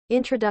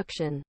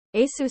Introduction.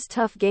 ASUS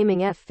TUF Gaming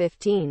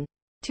F15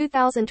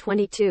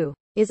 2022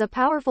 is a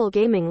powerful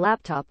gaming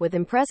laptop with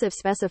impressive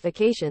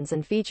specifications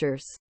and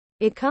features.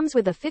 It comes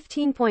with a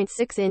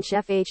 15.6-inch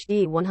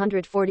FHD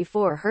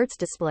 144Hz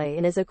display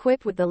and is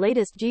equipped with the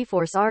latest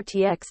GeForce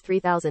RTX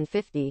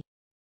 3050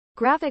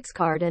 graphics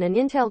card and an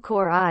Intel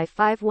Core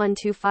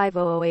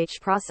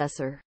i512500H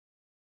processor.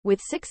 With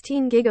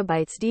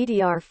 16GB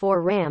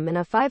DDR4 RAM and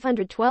a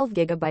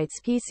 512GB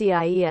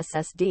PCIe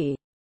SSD.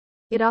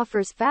 It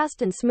offers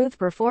fast and smooth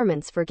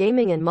performance for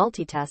gaming and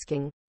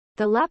multitasking.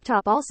 The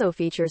laptop also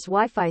features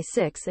Wi-Fi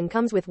 6 and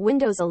comes with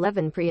Windows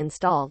 11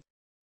 pre-installed.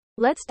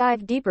 Let's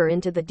dive deeper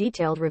into the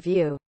detailed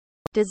review.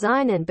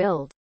 Design and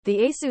build. The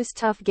ASUS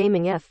TUF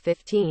Gaming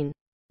F15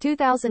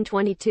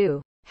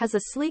 2022 has a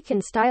sleek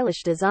and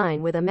stylish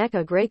design with a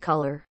Mecha gray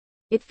color.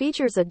 It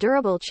features a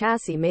durable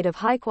chassis made of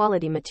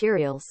high-quality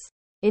materials,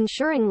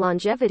 ensuring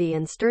longevity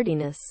and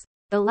sturdiness.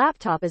 The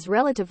laptop is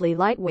relatively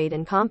lightweight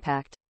and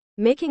compact,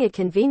 making it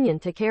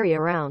convenient to carry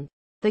around.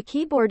 The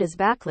keyboard is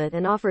backlit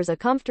and offers a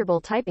comfortable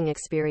typing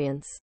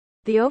experience.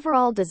 The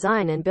overall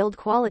design and build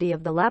quality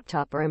of the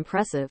laptop are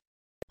impressive.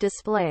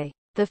 Display.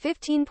 The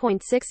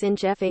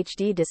 15.6-inch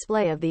FHD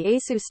display of the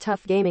ASUS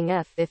TUF Gaming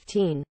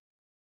F15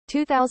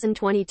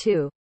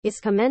 2022 is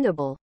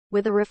commendable.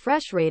 With a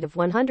refresh rate of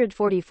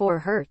 144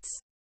 Hz,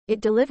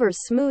 it delivers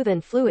smooth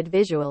and fluid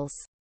visuals,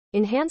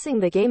 enhancing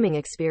the gaming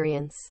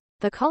experience.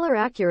 The color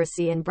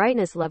accuracy and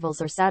brightness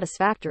levels are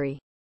satisfactory,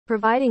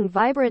 providing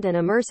vibrant and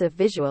immersive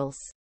visuals.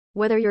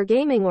 Whether you're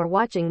gaming or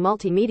watching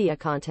multimedia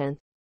content,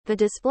 the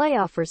display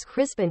offers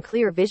crisp and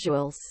clear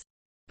visuals.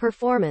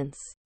 Performance.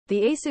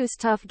 The ASUS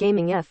TUF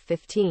Gaming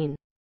F15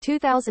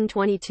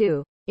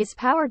 2022 is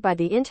powered by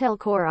the Intel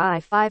Core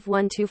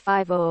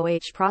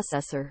i512500H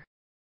processor,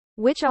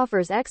 which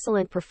offers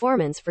excellent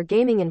performance for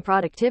gaming and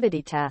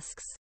productivity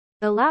tasks.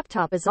 The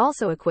laptop is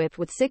also equipped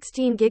with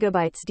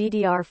 16GB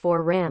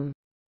DDR4 RAM,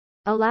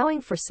 allowing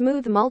for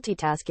smooth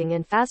multitasking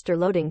and faster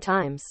loading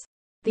times.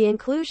 The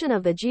inclusion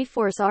of the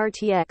GeForce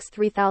RTX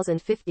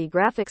 3050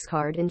 graphics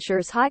card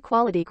ensures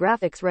high-quality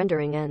graphics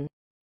rendering and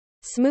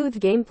smooth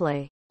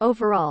gameplay.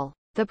 Overall,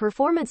 the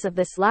performance of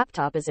this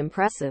laptop is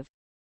impressive.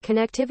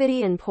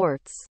 Connectivity and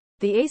ports.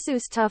 The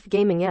ASUS TUF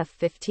Gaming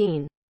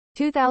F15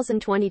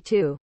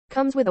 2022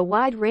 comes with a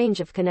wide range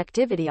of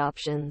connectivity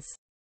options.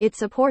 It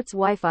supports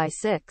Wi-Fi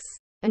 6,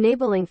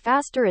 enabling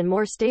faster and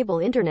more stable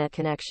internet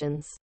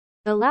connections.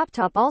 The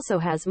laptop also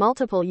has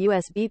multiple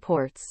USB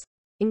ports,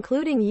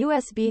 including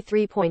USB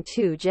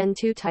 3.2 Gen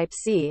 2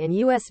 Type-C and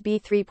USB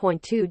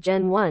 3.2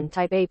 Gen 1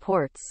 Type-A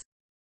ports,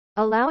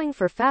 allowing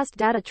for fast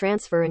data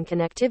transfer and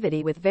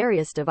connectivity with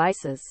various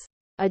devices.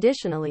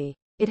 Additionally,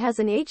 it has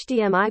an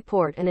HDMI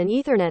port and an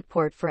Ethernet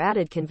port for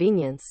added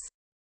convenience.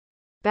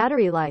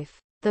 Battery life.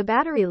 The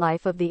battery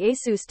life of the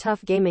ASUS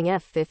TUF Gaming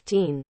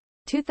F15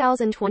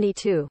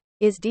 2022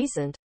 is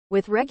decent.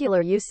 With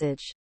regular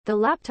usage, the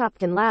laptop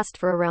can last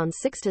for around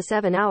 6 to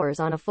 7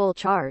 hours on a full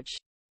charge.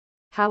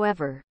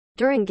 However,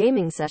 during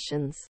gaming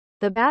sessions,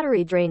 the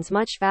battery drains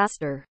much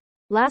faster,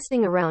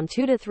 lasting around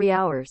 2 to 3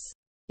 hours.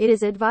 It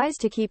is advised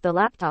to keep the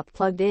laptop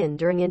plugged in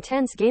during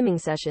intense gaming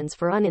sessions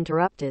for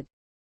uninterrupted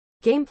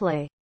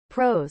gameplay.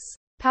 Pros.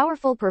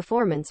 Powerful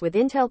performance with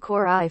Intel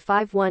Core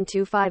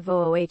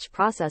i512500H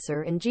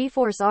processor and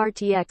GeForce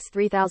RTX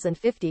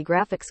 3050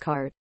 graphics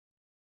card.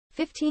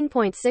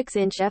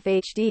 15.6-inch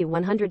FHD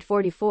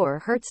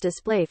 144Hz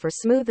display for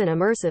smooth and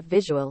immersive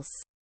visuals.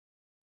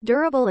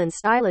 Durable and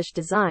stylish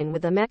design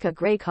with a Mecha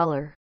gray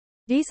color.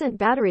 Decent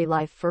battery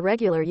life for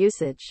regular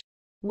usage.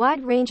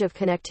 Wide range of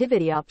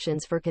connectivity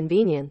options for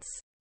convenience.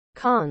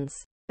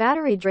 Cons.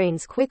 Battery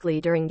drains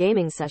quickly during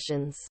gaming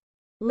sessions.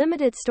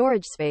 Limited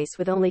storage space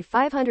with only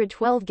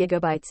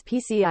 512GB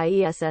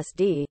PCIe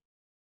SSD.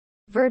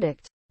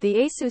 Verdict. The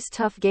ASUS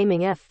TUF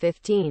Gaming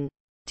F15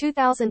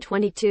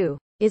 2022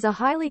 is a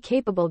highly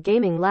capable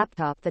gaming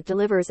laptop that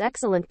delivers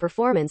excellent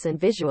performance and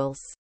visuals.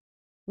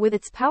 With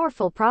its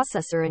powerful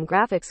processor and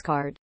graphics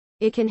card,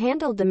 it can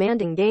handle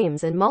demanding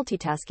games and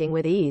multitasking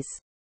with ease.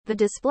 The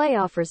display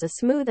offers a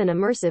smooth and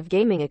immersive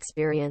gaming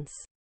experience,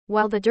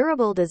 while the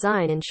durable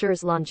design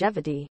ensures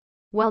longevity.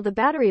 While the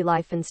battery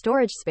life and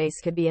storage space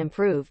could be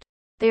improved,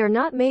 they are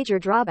not major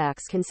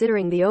drawbacks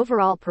considering the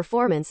overall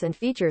performance and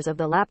features of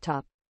the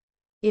laptop.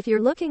 If you're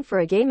looking for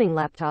a gaming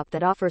laptop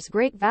that offers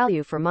great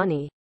value for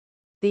money,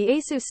 the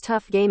ASUS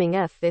TUF Gaming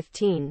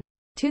F15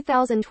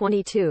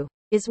 2022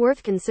 is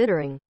worth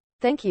considering.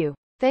 Thank you.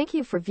 Thank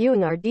you for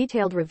viewing our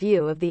detailed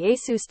review of the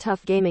ASUS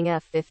TUF Gaming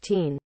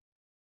F15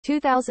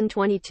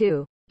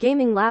 2022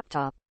 gaming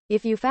laptop.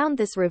 If you found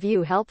this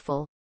review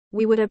helpful,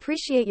 we would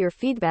appreciate your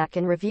feedback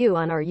and review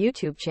on our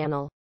YouTube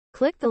channel.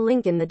 Click the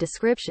link in the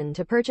description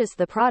to purchase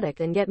the product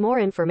and get more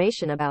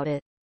information about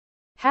it.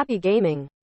 Happy gaming!